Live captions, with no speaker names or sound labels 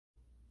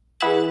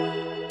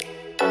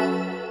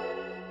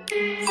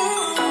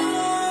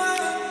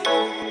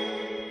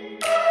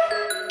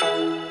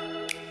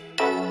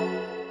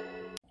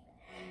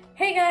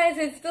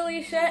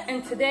Alicia,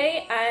 and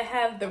today I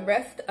have the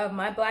rest of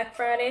my Black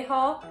Friday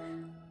haul.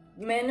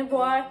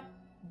 Manière,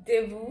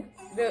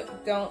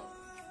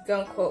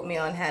 don't quote me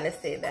on how to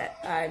say that.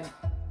 I'm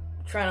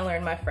trying to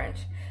learn my French,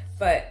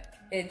 but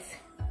it's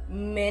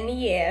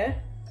Manière,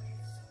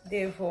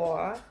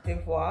 Voir.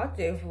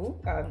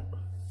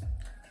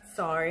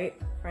 Sorry,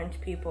 French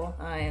people.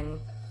 I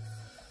am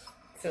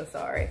so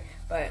sorry,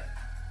 but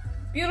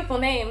beautiful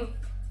name.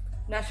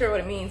 Not sure what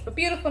it means, but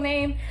beautiful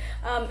name.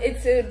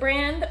 It's a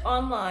brand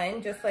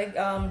online, just like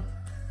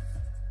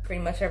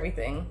pretty much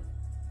everything.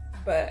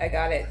 But I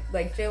got it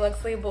like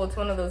JLux label. It's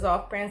one of those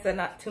off brands that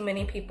not too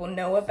many people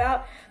know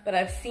about, but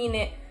I've seen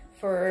it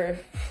for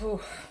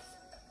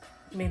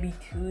maybe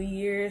 2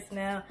 years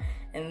now,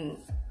 and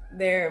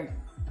they're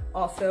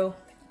also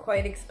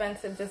quite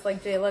expensive, just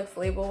like JLux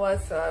label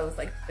was. So I was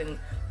like been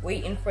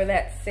waiting for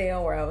that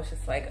sale where I was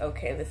just like,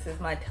 okay, this is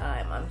my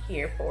time, I'm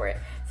here for it.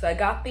 So I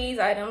got these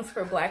items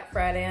for Black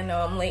Friday. I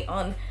know I'm late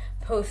on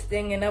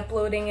posting and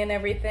uploading and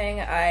everything.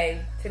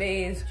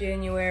 Today is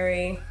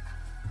January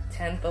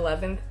 10th,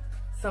 11th,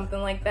 something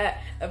like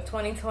that, of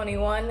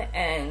 2021,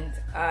 and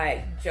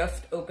I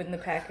just opened the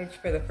package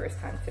for the first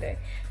time today.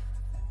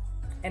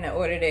 And I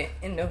ordered it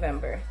in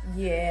November.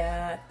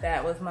 Yeah,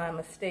 that was my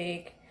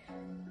mistake,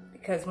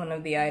 because one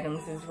of the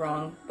items is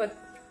wrong, but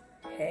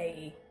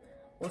hey,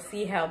 we'll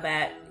see how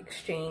that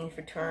exchange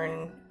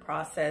return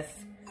process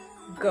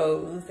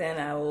goes, and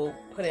I will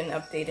put an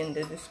update in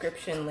the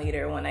description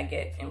later when I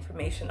get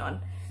information on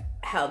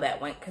how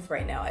that went, because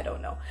right now I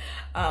don't know.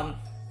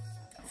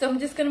 So I'm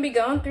just gonna be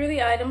going through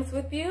the items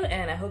with you,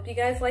 and I hope you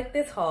guys like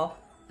this haul.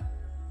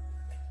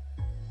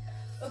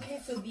 Okay,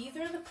 so these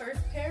are the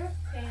first pair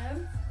of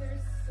pants.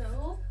 They're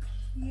so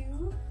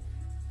cute.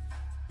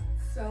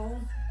 So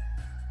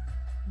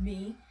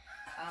me,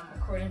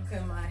 according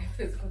to my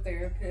physical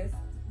therapist,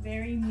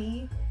 very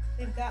me.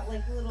 They've got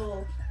like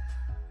little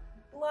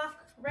block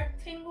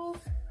rectangle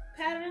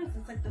patterns.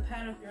 It's like the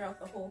pattern throughout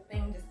the whole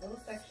thing, just little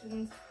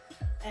sections,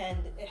 and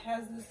it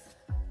has this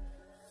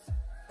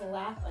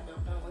flap. I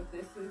don't know what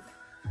this is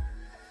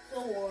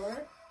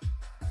for,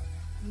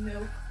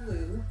 no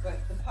clue, but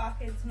the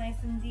pocket's nice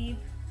and deep.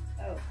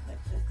 Oh,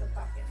 that's just the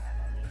pocket,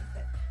 not on the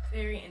inside.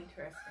 Very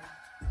interesting,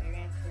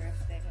 very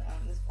interesting.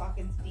 This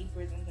pocket's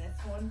deeper than this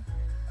one,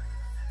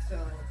 so,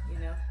 you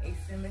know,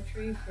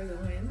 asymmetry for the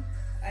win,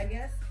 I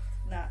guess.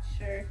 Not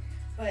sure,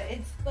 but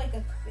it's like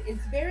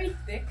it's very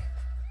thick,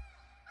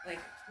 like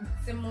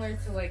similar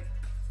to like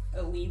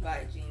a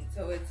Levi jean.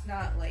 So it's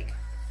not like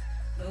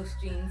most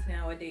jeans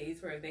nowadays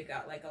where they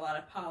got like a lot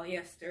of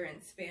polyester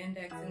and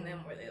spandex in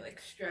them, where they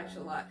like stretch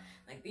a lot.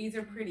 Like these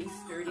are pretty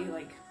sturdy,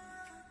 like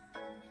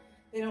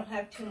they don't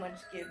have too much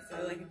give,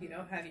 so like if you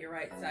don't have your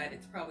right side,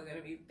 it's probably going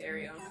to be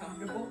very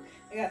uncomfortable.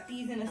 I got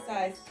these in a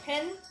size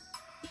 10,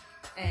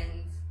 and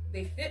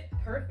they fit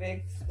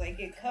perfect. Like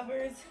it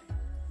covers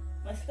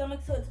my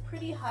stomach, so it's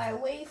pretty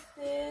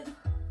high-waisted.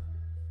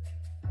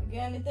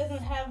 Again, it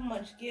doesn't have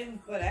much give,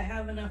 but I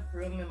have enough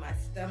room in my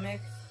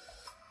stomach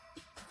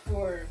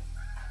for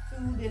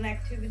food and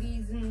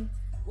activities and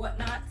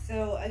whatnot,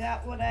 so I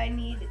got what I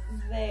need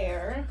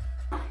there.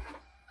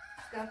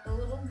 Got the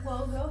little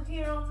logo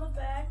here on the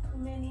back,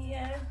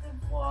 Manière,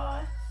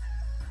 Voir,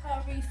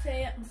 however you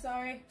say it. I'm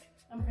sorry,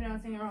 I'm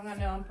pronouncing it wrong. I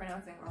know I'm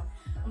pronouncing it wrong.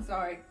 I'm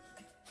sorry.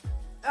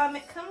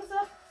 It comes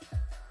up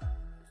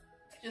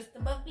just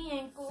above the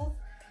ankles.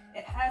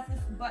 It has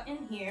this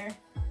button here,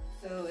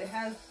 so it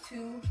has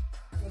two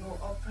little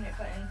alternate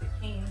buttons. It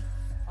came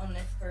on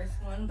this first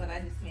one, but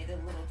I just made it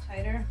a little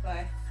tighter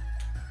by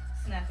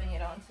snapping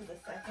it onto the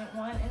second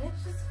one, and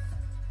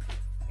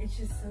it's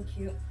just so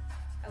cute.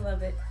 I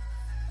love it.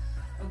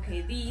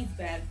 Okay, these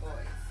bad boys.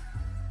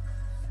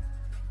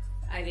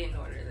 I didn't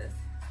order this.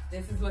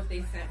 This is what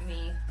they sent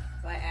me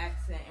by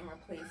accident in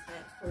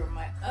replacement for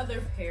my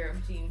other pair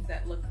of jeans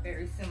that look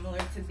very similar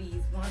to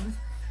these ones.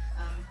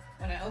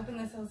 When I opened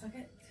this, I was like,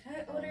 did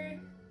I order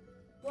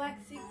black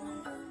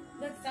sequins?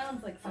 That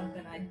sounds like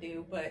something I'd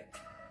do, but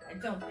I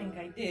don't think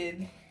I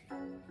did.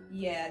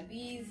 Yeah,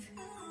 these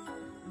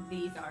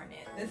aren't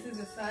it. This is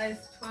a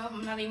size 12.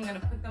 I'm not even gonna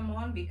put them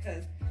on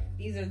because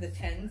these are the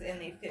 10s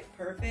and they fit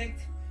perfect.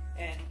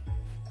 And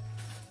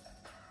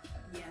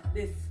yeah,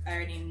 this, I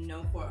already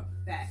know for a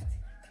fact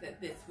that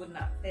this would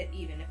not fit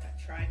even if I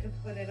tried to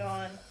put it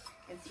on.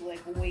 It's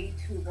like way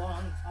too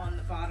long on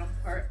the bottom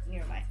part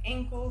near my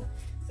ankles.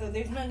 So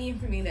there's no need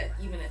for me to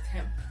even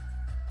attempt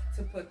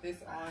to put this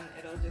on.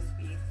 It'll just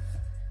be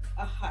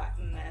a hot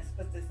mess.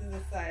 But this is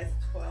a size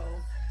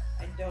 12.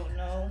 I don't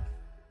know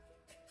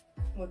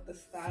what the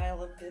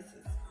style of this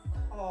is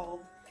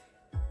called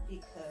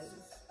because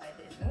I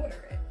didn't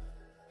order it.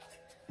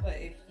 But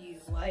if you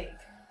like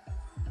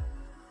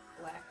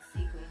black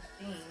sequin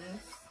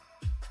jeans,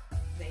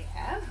 they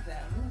have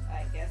them,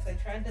 I guess. I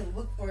tried to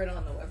look for it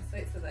on the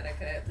website so that I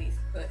could at least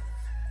put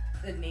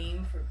the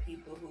name for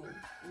people who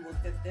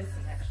looked at this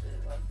and actually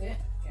loved it.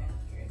 And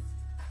here's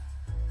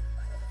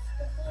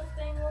what the whole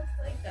thing looks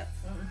like. Got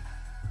some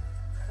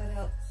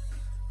cutouts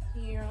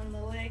here on the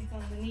legs,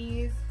 on the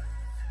knees.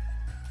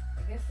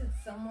 I guess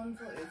it's someone's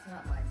look. It's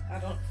not mine.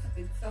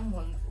 It's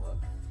someone's look.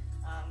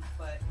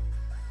 But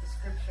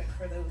description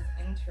for those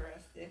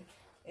interested.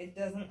 It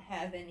doesn't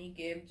have any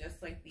give,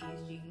 just like these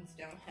jeans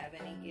don't have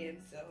any give.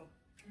 So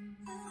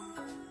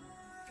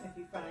if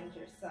you find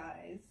your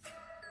size,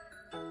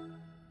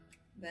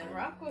 then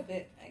rock with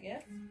it, I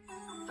guess.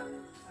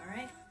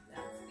 Alright,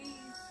 that's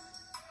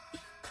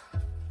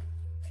these.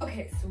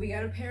 Okay, so we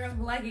got a pair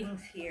of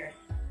leggings here.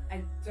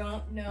 I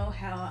don't know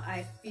how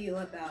I feel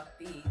about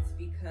these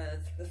because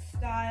the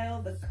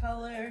style, the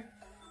color,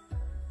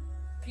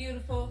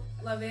 beautiful,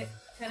 love it,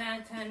 10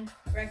 out of 10,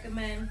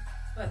 recommend.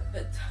 But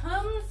the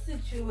tum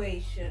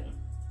situation,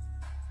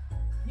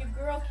 your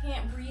girl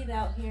can't breathe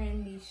out here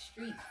in these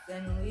streets,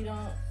 and we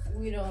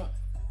don't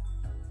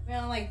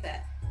like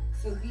that.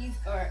 So these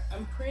are,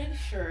 I'm pretty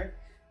sure,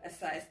 a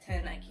size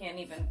 10. I can't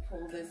even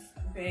pull this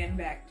band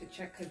back to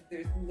check because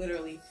there's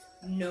literally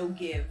no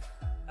give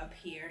up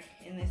here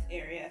in this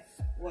area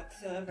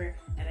whatsoever,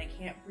 and I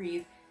can't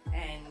breathe,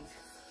 and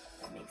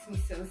that makes me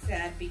so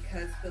sad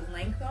because the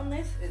length on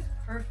this is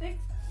perfect.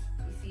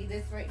 You see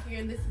this right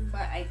here? This is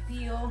my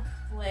ideal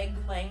leg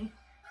length,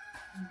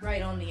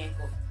 right on the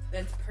ankle.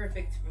 That's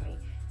perfect for me.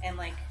 And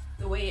like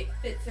the way it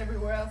fits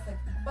everywhere else, like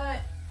the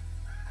butt,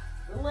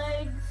 the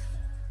legs,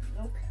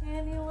 no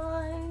panty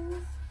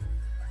lines.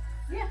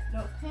 Yeah,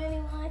 no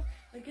panty lines.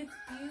 Like, it's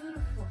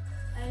beautiful.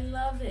 I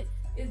love it.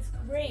 It's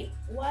great.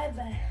 Why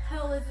the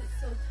hell is it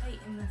so tight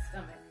in the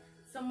stomach?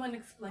 Someone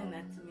explain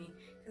that to me,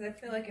 because I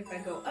feel like if I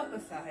go up a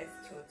size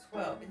to a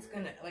 12, it's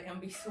gonna, like, I'm gonna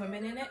be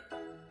swimming in it,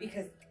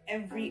 because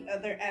every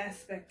other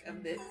aspect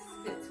of this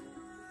fits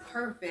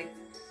perfect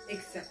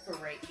except for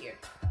right here.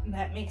 And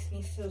that makes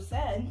me so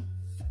sad,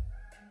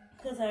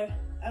 because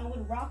I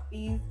would rock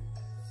these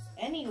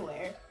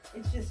anywhere.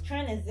 It's just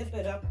trying to zip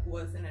it up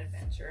was an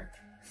adventure.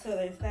 So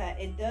there's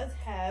that. It does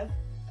have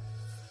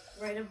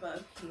right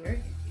above here,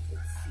 if you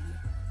could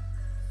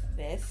see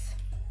this.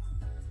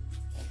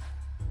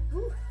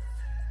 Whew.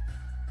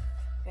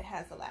 It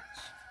has a latch,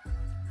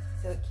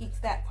 so it keeps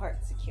that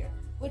part secure,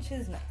 which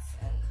is nice.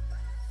 And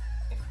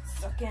if it's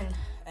stuck in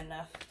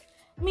enough,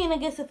 I mean, I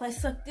guess if I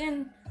sucked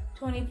in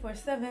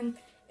 24/7,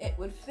 it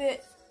would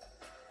fit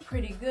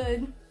pretty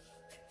good,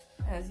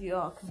 as you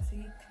all can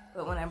see.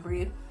 But when I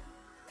breathe,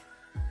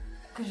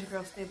 because your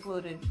girl stay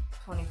bloated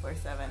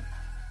 24/7,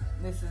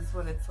 this is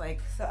what it's like.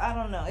 So I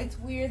don't know. It's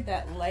weird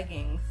that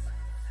leggings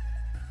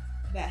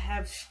that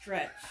have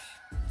stretch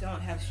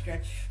don't have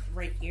stretch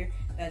right here.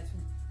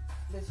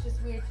 That's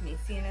just weird to me,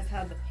 seeing as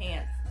how the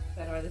pants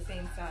that are the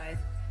same size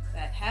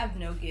that have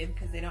no give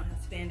because they don't have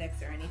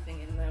spandex or anything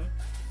in them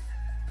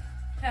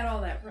had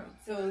all that room.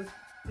 So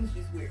it's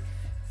just weird.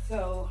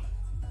 So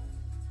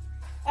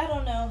I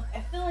don't know.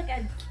 I feel like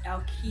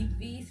I'll keep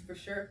these for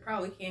sure.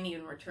 Probably can't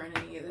even return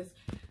any of this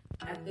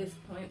at this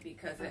point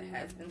because it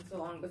has been so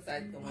long,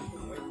 besides the one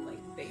thing where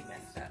like they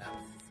messed that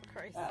up.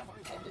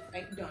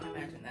 I don't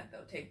imagine that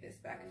they'll take this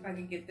back. If I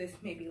could get this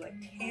maybe like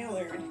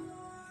tailored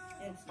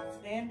and some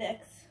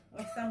spandex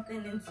or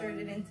something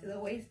inserted into the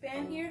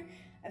waistband here,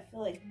 I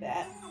feel like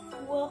that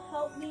will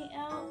help me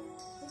out.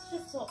 It's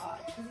just so odd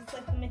because it's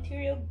like the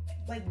material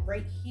like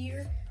right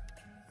here,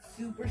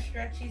 super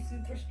stretchy,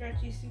 super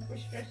stretchy, super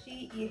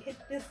stretchy. You hit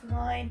this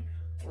line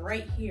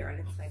right here and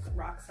it's like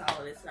rock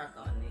solid. It's not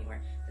going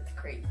anywhere. It's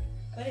crazy,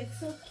 but it's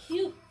so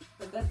cute.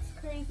 But that's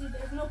crazy.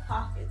 There's no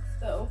pockets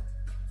though.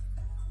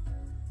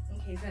 In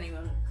case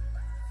anyone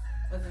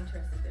was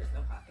interested, there's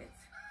no pockets.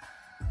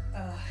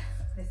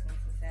 This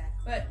makes me sad,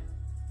 but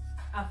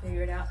I'll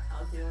figure it out.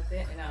 I'll deal with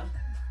it, and I'll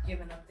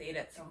give an update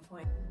at some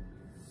point.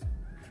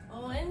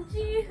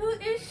 OMG, who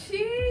is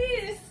she?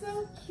 It's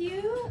so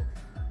cute.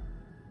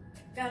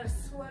 Got a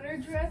sweater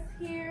dress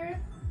here.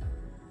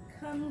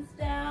 Comes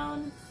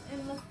down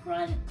in the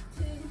front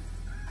to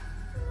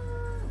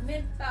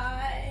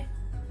mid-thigh.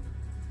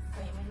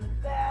 Same in the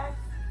back.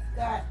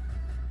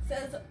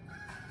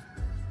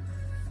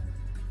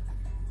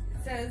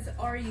 Says,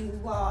 "Are you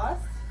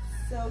lost?"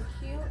 So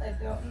cute. I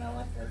don't know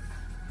what this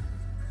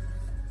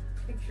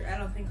picture. I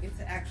don't think it's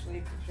actually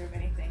a picture of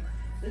anything.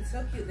 It's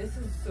so cute. This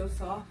is so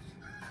soft.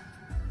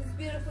 It's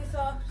beautifully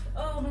soft.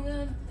 Oh my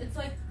god. It's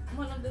like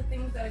one of the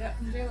things that I got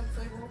from J-Lux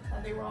label.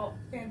 How they were all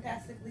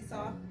fantastically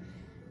soft.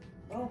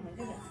 Oh my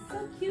goodness. It's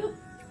so cute.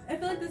 I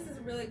feel like this is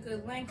a really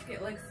good length.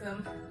 Get like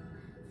some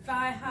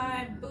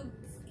thigh-high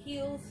boots,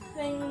 heels,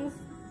 things,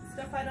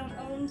 stuff I don't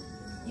own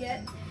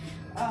yet.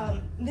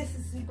 This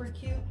is super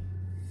cute.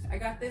 I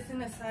got this in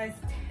a size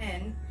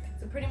 10.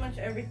 So pretty much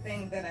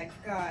everything that I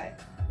got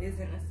is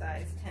in a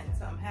size 10.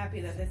 So I'm happy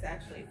that this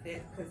actually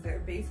fits because they're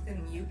based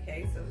in the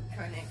UK. So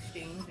trying to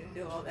exchange and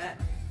do all that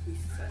is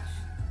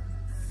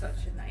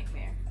such a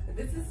nightmare. But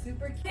this is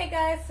super cute. Hey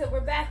guys, so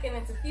we're back and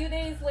it's a few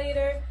days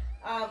later.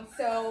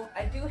 So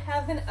I do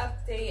have an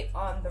update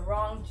on the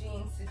wrong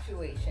jeans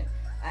situation.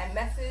 I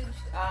messaged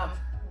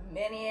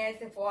Manière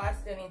and Voir.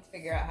 Still need to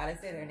figure out how to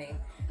say their name.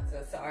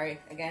 So sorry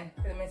again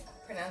for the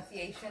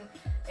mispronunciation.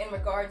 In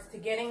regards to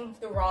getting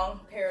the wrong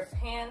pair of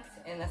pants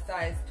in a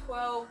size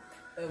 12.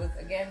 Those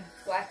again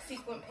black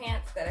sequin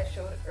pants that I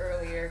showed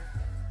earlier,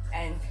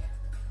 and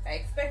I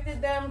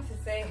expected them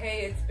to say,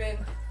 hey, it's been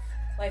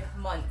like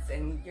months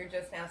and you're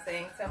just now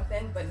saying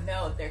something, but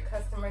no, their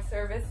customer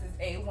service is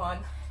A1.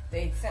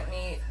 They sent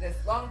me this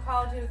long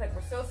apology. It was like,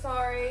 we're so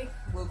sorry,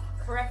 we'll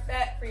correct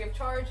that free of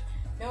charge,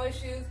 no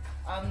issues.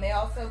 They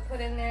also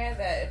put in there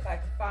that if I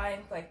could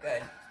find like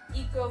an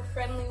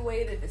eco-friendly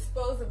way to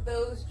dispose of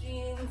those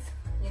jeans,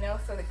 you know,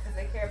 so because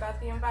they care about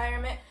the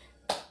environment.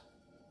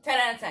 10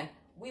 out of 10.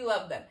 We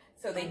love them.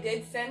 So they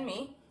did send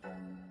me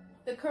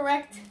the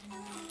correct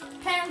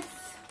pants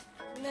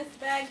in this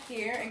bag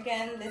here.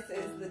 Again, this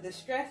is the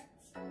distressed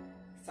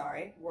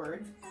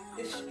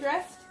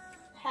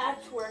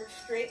patchwork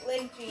straight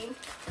leg jeans.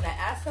 And I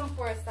asked them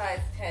for a size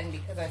 10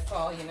 because I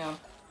saw, you know,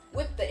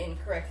 with the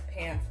incorrect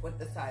pants what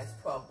the size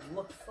 12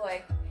 looks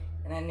like.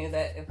 And I knew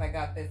that if I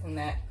got this and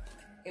that,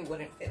 it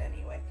wouldn't fit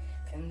anyway.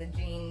 And the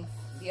jeans,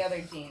 the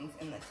other jeans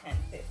in the 10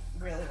 fit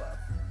really well.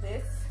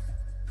 This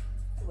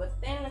is what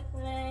they look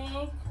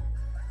like.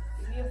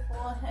 Give you a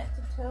full head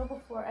to toe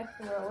before I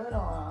throw it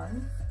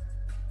on.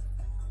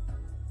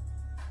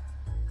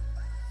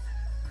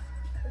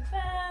 The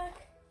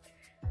back.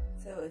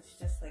 So it's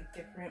just like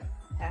different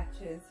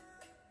patches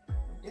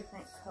of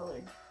different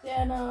colored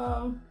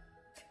denim.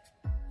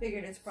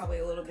 Figured it's probably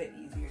a little bit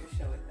easier to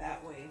show it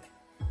that way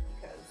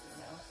because, you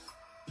know,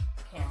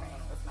 the camera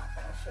angle is not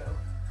going to show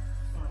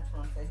too much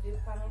once I do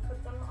finally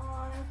put them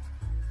on.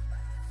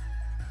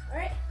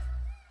 Alright,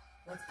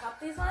 let's pop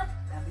these on.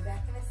 I'll be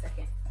back in a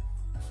second.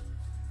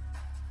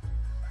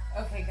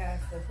 Okay guys,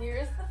 so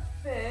here's the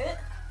fit.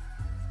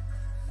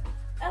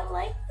 I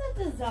like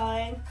the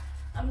design.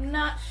 I'm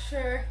not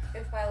sure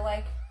if I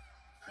like,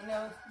 you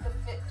know, the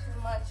fit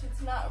too much.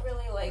 It's not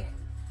really like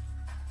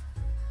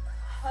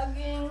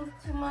hugging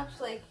too much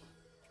like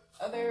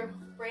other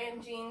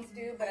brand jeans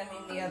do, but I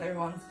mean the other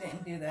ones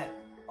didn't do that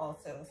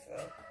also,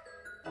 so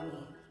I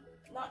mean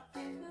not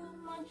too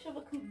much of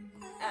a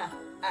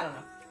I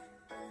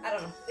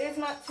don't know. There's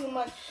not too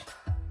much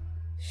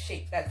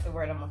shape. That's the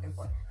word I'm looking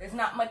for. There's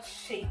not much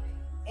shape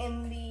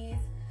in these.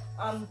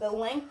 The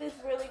length is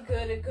really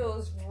good. It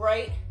goes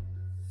right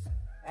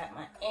at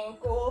my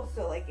ankle,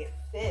 so like it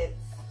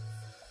fits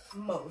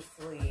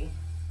mostly.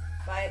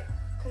 My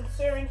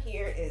concern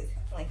here is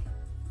like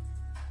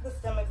the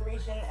stomach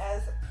region.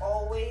 As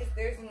always,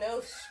 there's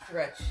no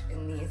stretch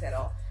in these at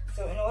all.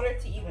 So in order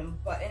to even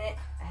button it,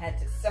 I had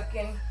to suck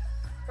in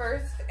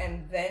first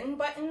and then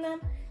button them.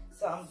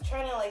 So I'm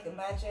trying to like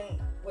imagine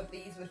what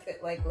these would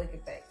fit like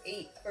if I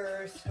ate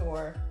first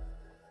or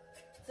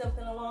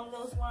something along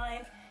those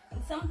lines.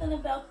 And something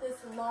about this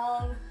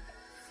long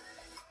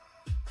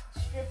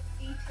strip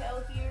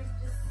detail here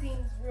just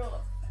seems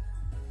real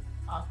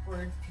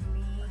awkward to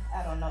me.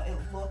 I don't know, it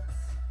looks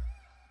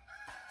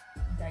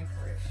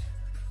diaperish.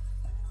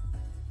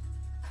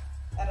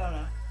 I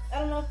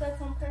don't know if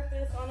that's on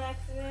purpose, on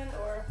accident,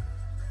 or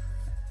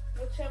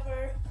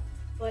whichever,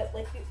 but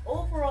like the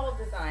overall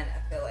design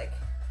I feel like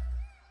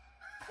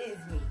is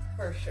me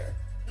for sure.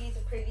 These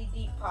are pretty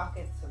deep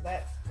pockets, so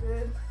that's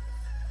good.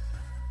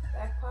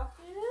 Back pocket.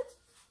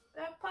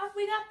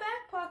 We got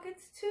back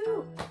pockets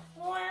too.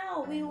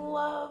 Wow, we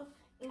love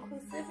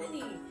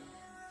inclusivity.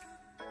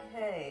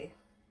 Okay.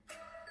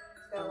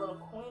 It's got a little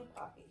coin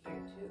pocket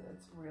here too.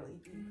 That's really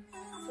deep.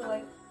 So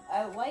like,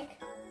 I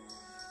like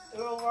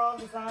the overall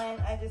design.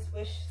 I just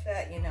wish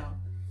that, you know,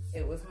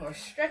 it was more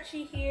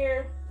stretchy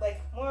here, like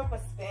more of a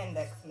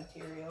spandex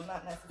material,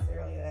 not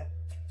necessarily that,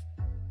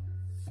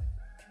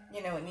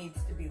 you know, it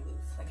needs to be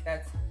loose. Like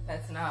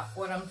that's not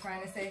what I'm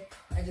trying to say.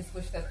 I just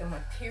wish that the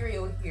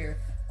material here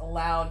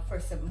allowed for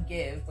some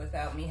give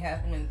without me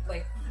having to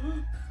like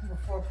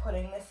before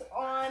putting this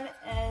on,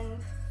 and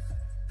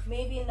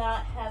maybe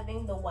not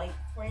having the white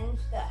fringe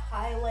that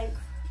highlights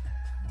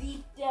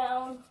deep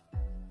down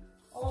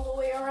all the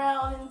way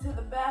around into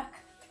the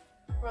back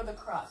for the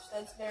crotch.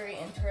 That's very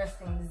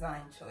interesting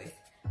design choice.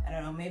 I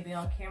don't know, maybe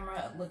on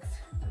camera it looks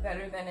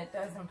better than it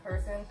does in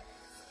person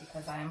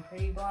because I am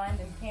pretty blind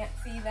and can't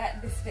see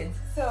that distance.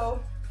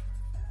 So,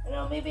 you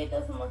know, maybe it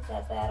doesn't look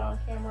that bad on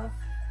camera.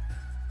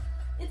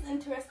 It's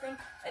interesting.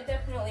 I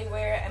definitely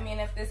wear it. I mean,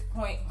 at this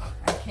point,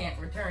 I can't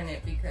return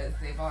it because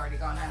they've already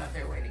gone out of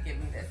their way to give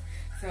me this.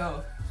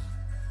 So,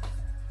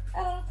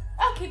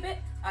 I'll keep it.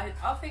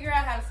 I'll figure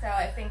out how to style.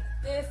 I think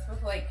this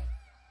with like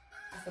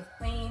just a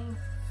plain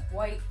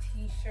white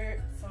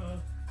t-shirt,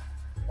 some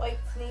white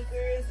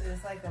sneakers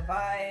is like a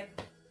vibe.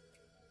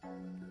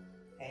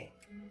 Okay.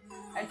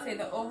 I'd say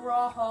the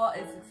overall haul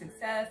is a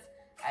success.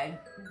 I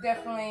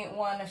definitely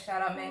want to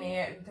shout out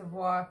Manière to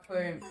Voir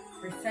for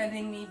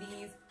sending me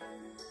these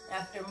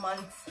after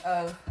months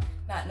of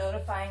not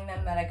notifying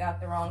them that I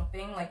got the wrong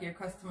thing. Like, your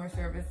customer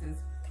service is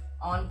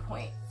on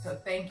point. So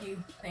thank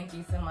you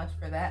so much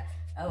for that.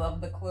 I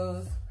love the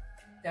clothes.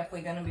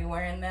 Definitely gonna be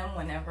wearing them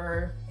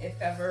whenever, if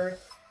ever,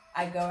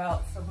 I go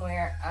out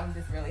somewhere. I'm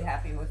just really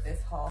happy with this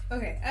haul.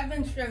 Okay, I've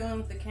been struggling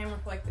with the camera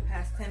for like the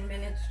past 10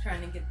 minutes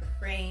trying to get the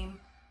frame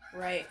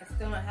right. I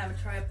still don't have a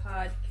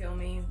tripod, kill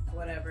me,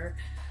 whatever.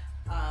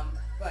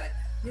 But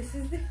this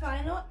is the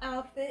final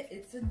outfit.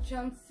 It's a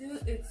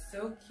jumpsuit. It's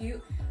so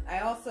cute. I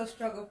also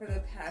struggled for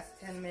the past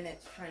 10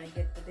 minutes trying to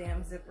get the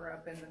damn zipper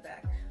up in the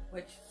back,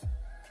 which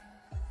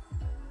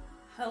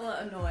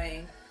hella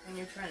annoying when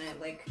you're trying to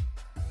like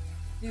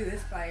do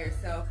this by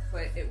yourself,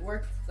 but it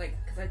worked, like,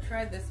 because I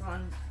tried this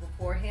on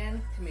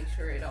beforehand to make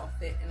sure it all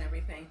fit and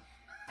everything,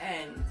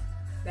 and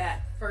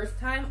that first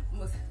time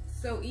was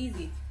so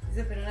easy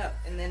zipping it up,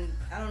 and then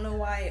I don't know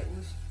why it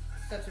was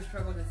such a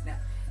struggle just now.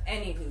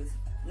 Anywho's,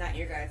 not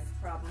your guys'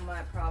 problem,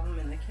 my problem,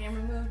 and the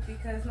camera moved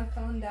because my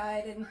phone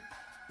died and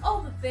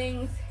all the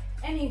things.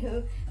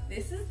 Anywho,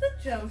 this is the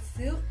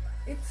jumpsuit.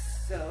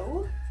 It's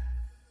so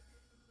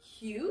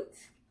cute.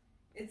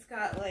 It's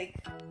got like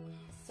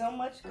so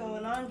much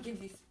going on,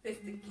 gives you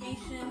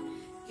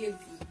sophistication, gives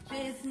you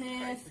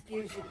business,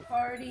 gives you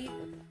party.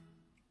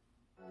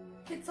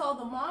 Hits all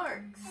the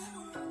marks.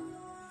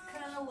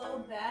 Kind of low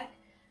back.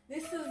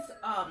 This is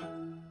a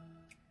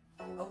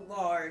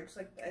large,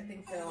 like I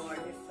think the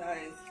largest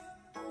size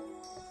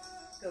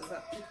goes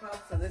up to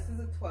 12, so this is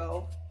a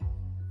 12.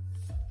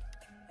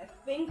 I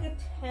think a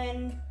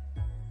 10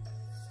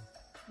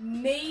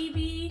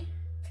 maybe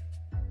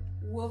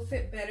will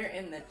fit better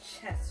in the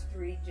chest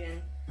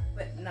region,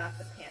 but not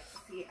the pants.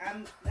 See,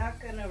 I'm not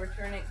gonna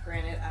return it.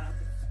 Granted, I don't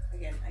think,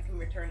 again, I can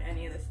return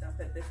any of this stuff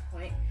at this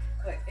point,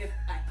 but if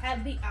I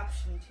had the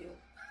option to,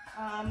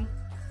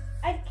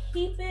 I'd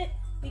keep it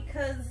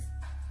because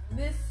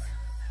this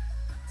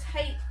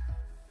tight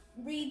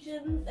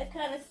region that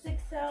kind of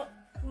sticks out,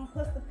 and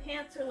plus the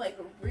pants are like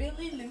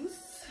really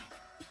loose.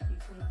 You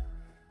can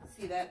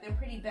see that they're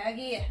pretty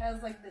baggy. It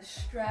has like this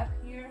strap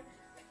here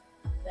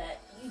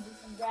that you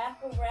just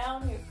wrap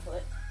around your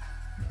foot.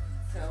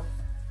 So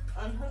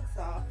unhooks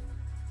off,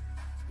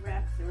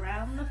 wraps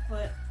around the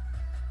foot.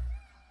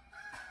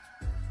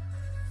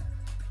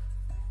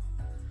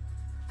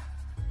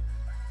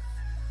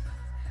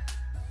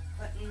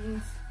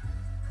 Buttons.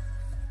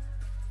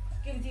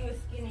 Gives you a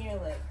skinnier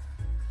leg.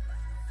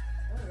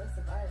 Oh, that's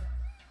a vibe.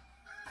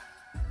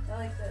 I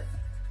like that.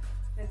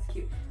 That's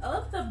cute. I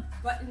love the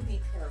button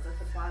details at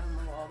the bottom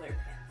of all their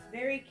pants.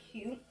 Very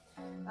cute.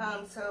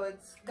 So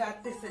it's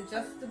got this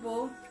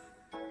adjustable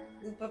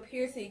loop up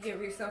here, so you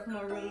give yourself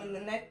more room in the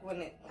neck.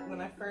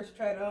 When I first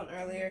tried it on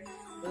earlier,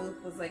 the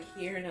loop was like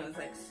here and it was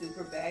like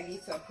super baggy,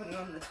 so I put it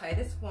on the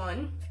tightest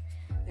one.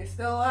 There's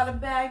still a lot of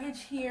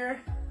baggage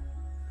here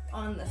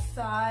on the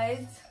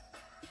sides,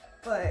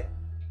 but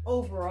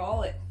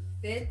overall it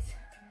fits.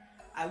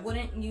 I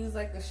wouldn't use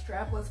like a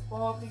strapless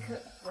bra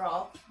because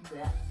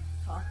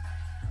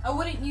I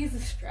wouldn't use a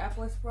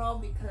strapless bra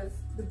because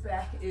the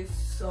back is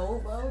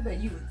so low that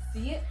you would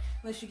see it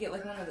unless you get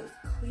like one of those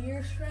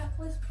clear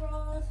strapless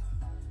bras,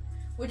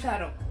 which I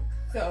don't know.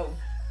 So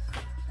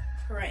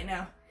for right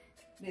now,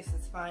 this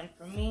is fine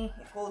for me.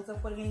 It holds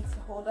up what it needs to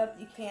hold up.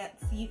 You can't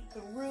see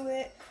through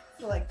it,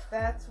 so like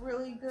that's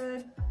really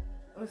good.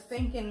 I was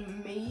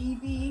thinking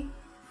maybe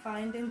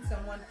finding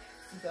someone,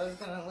 since I was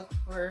gonna look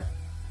for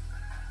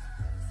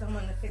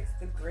someone to fix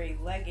the gray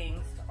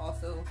leggings, to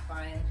also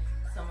find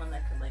someone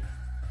that could like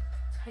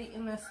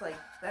tighten this like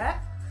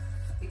that,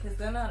 because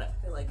then I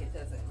feel like it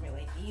doesn't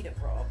really need a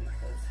bra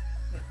because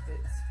it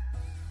fits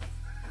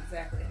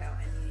exactly how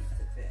I need it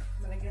to fit.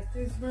 But I guess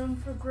there's room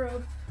for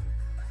growth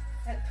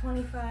at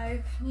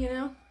 25, you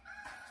know?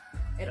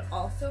 It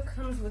also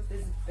comes with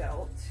this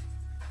belt.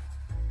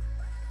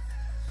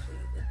 Show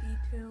you the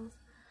details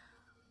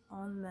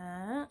on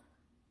that.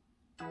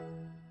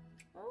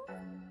 Oh.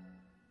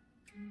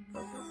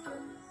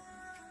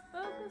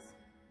 Focus.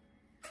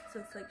 So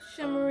it's like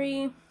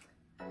shimmery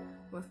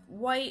with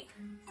white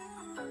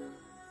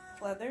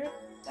pleather,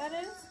 that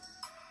is.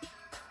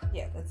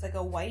 Yeah, that's like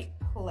a white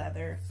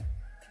pleather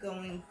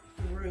going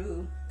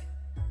through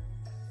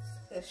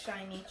the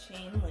shiny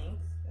chain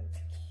links. That's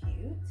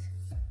cute.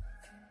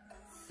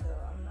 So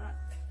I'm not,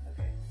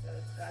 okay, so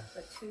it's got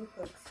the two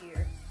hooks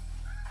here.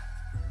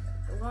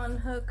 The one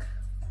hook,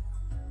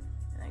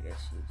 and I guess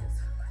you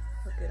just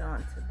hook it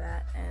onto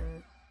that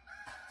end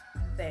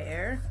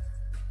there.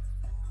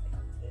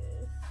 Like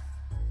this.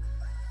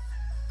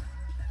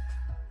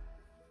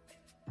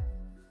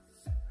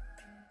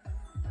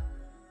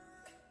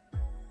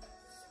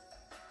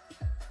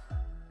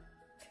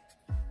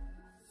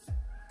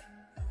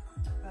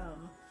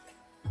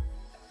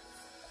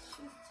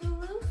 She's too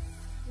loose.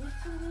 You're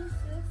too loose,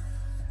 sis.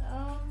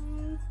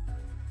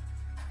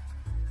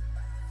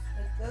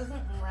 It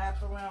doesn't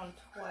wrap around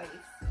twice.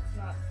 It's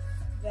not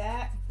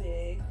that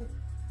big.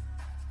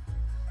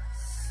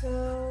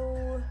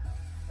 So,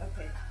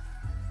 okay.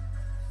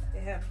 They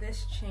have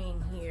this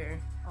chain here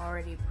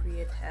already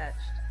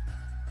pre-attached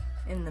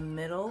in the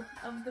middle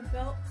of the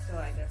belt, so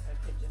I guess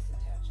I could just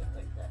attach it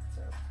like that.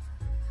 So,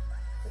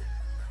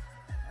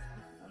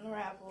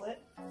 unravel it.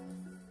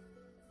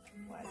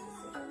 Why is this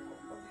so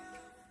difficult?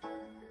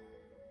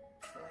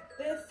 So like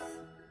this,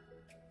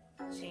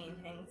 chain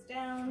hangs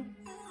down,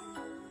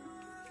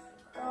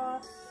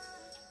 across.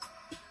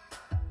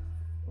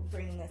 We'll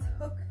bring this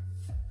hook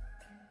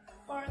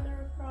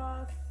farther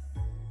across,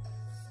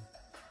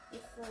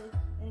 just like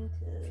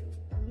into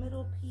the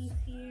middle piece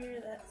here.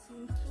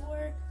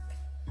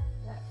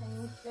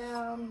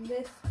 down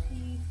this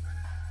piece.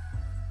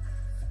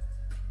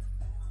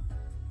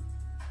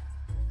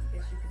 I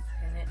guess you can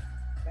pin it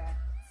back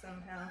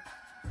somehow.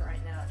 For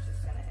right now, it's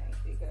just gonna hang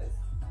because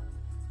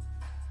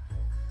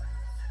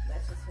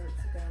that's just what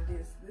it's gonna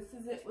do. So this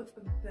is it with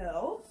the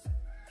belt.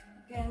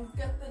 Again,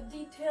 got the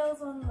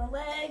details on the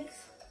legs.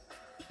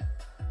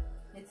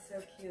 It's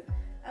so cute.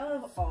 I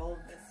love all of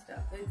this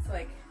stuff. It's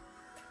like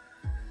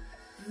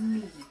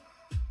me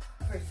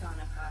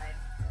personified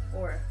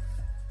or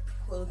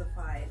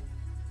clothified.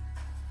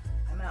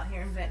 I'm out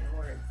here inventing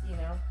words, you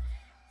know.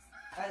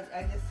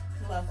 I just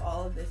love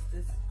all of this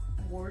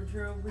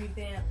wardrobe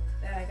revamp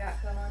that I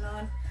got going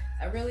on.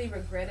 I really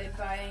regretted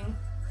buying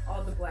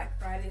all the Black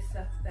Friday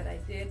stuff that I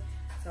did,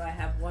 so I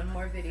have one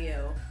more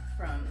video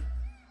from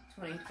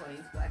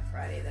 2020's Black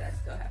Friday that I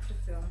still have to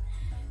film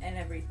and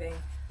everything.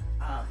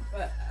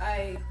 But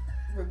I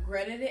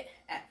regretted it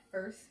at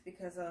first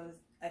because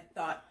I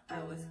thought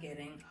I was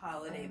getting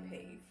holiday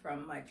pay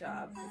from my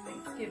job for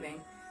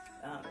Thanksgiving,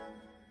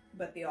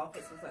 but the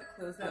office was like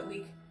closed that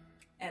week,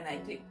 and I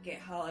didn't get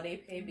holiday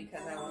pay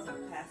because I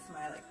wasn't past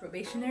my like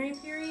probationary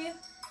period.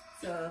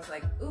 So I was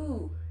like,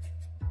 ooh,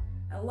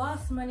 I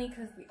lost money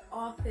because the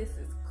office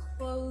is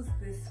closed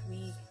this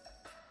week,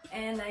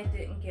 and I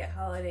didn't get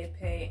holiday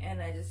pay,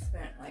 and I just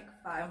spent like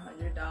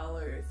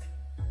 $500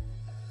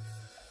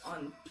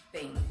 on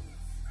things.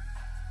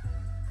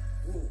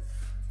 Oof.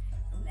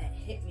 And that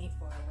hit me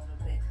for a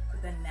little bit.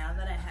 But then now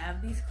that I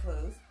have these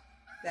clothes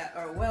that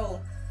are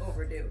well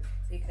overdue,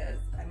 because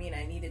I mean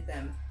I needed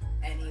them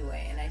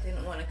anyway, and I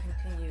didn't want to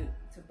continue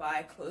to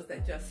buy clothes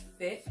that just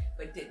fit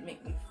but didn't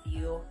make me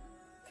feel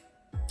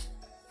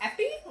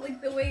happy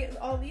like the way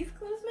all these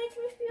clothes make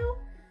me feel,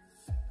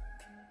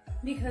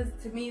 because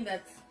to me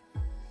that's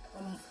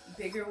a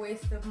bigger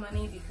waste of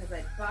money, because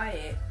I'd buy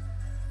it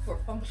for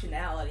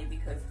functionality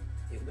because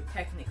it would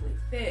technically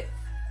fit,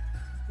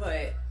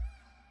 but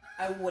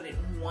I wouldn't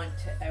want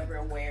to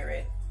ever wear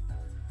it,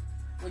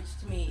 which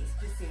to me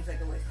just seems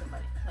like a waste of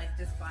money. Like,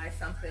 just buy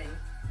something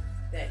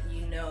that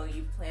you know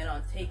you plan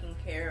on taking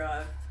care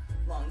of,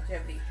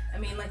 longevity. I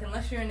mean, like,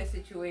 unless you're in a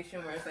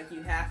situation where it's like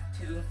you have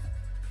to,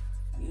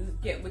 you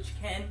get what you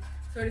can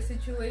sort of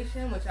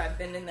situation, which I've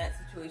been in that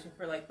situation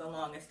for like the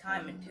longest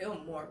time until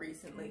more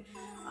recently.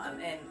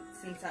 And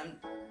since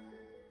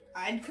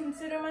I'd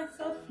consider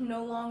myself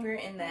no longer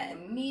in that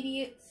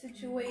immediate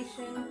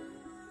situation,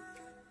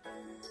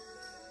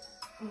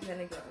 I'm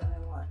gonna get what I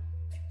want.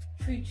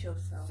 Treat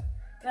yourself.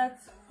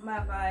 That's my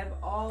vibe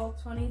all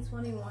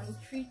 2021.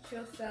 Treat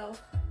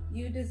yourself.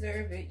 You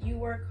deserve it. You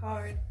work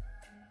hard.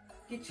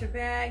 Get your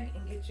bag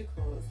and get your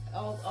clothes.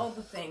 All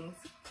the things.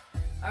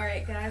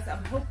 Alright guys, I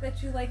hope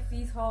that you like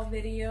these haul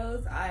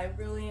videos. I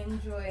really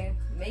enjoy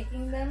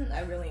making them. I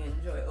really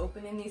enjoy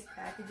opening these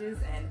packages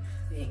and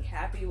being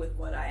happy with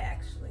what I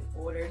actually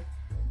ordered.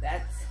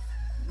 That's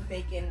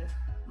making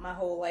my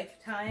whole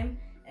lifetime,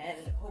 and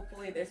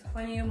hopefully there's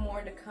plenty of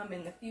more to come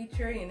in the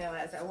future, you know,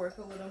 as I work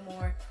a little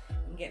more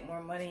and get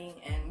more money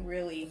and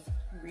really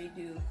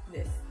redo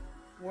this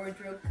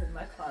wardrobe, because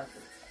my closet's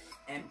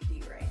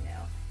empty right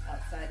now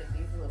outside of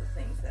these little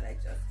things that I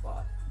just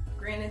bought.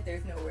 Granted,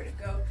 there's nowhere to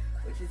go,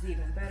 which is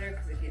even better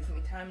because it gives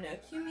me time to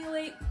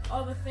accumulate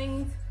all the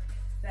things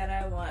that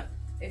I want.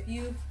 If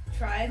you've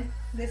tried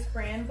this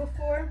brand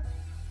before,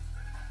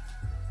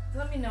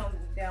 let me know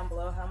down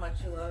below how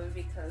much you love it,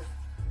 because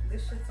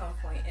this shit's on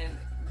point and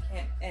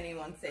can't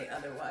anyone say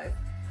otherwise.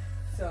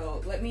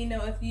 So let me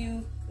know if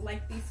you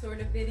like these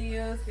sort of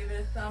videos. Give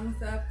it a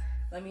thumbs up.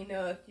 Let me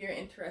know if you're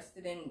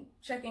interested in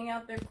checking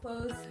out their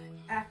clothes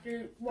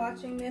after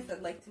watching this.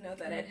 I'd like to know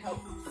that I'd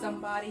help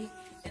somebody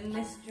in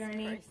this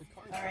journey.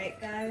 Alright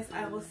guys,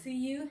 I will see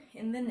you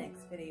in the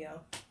next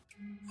video.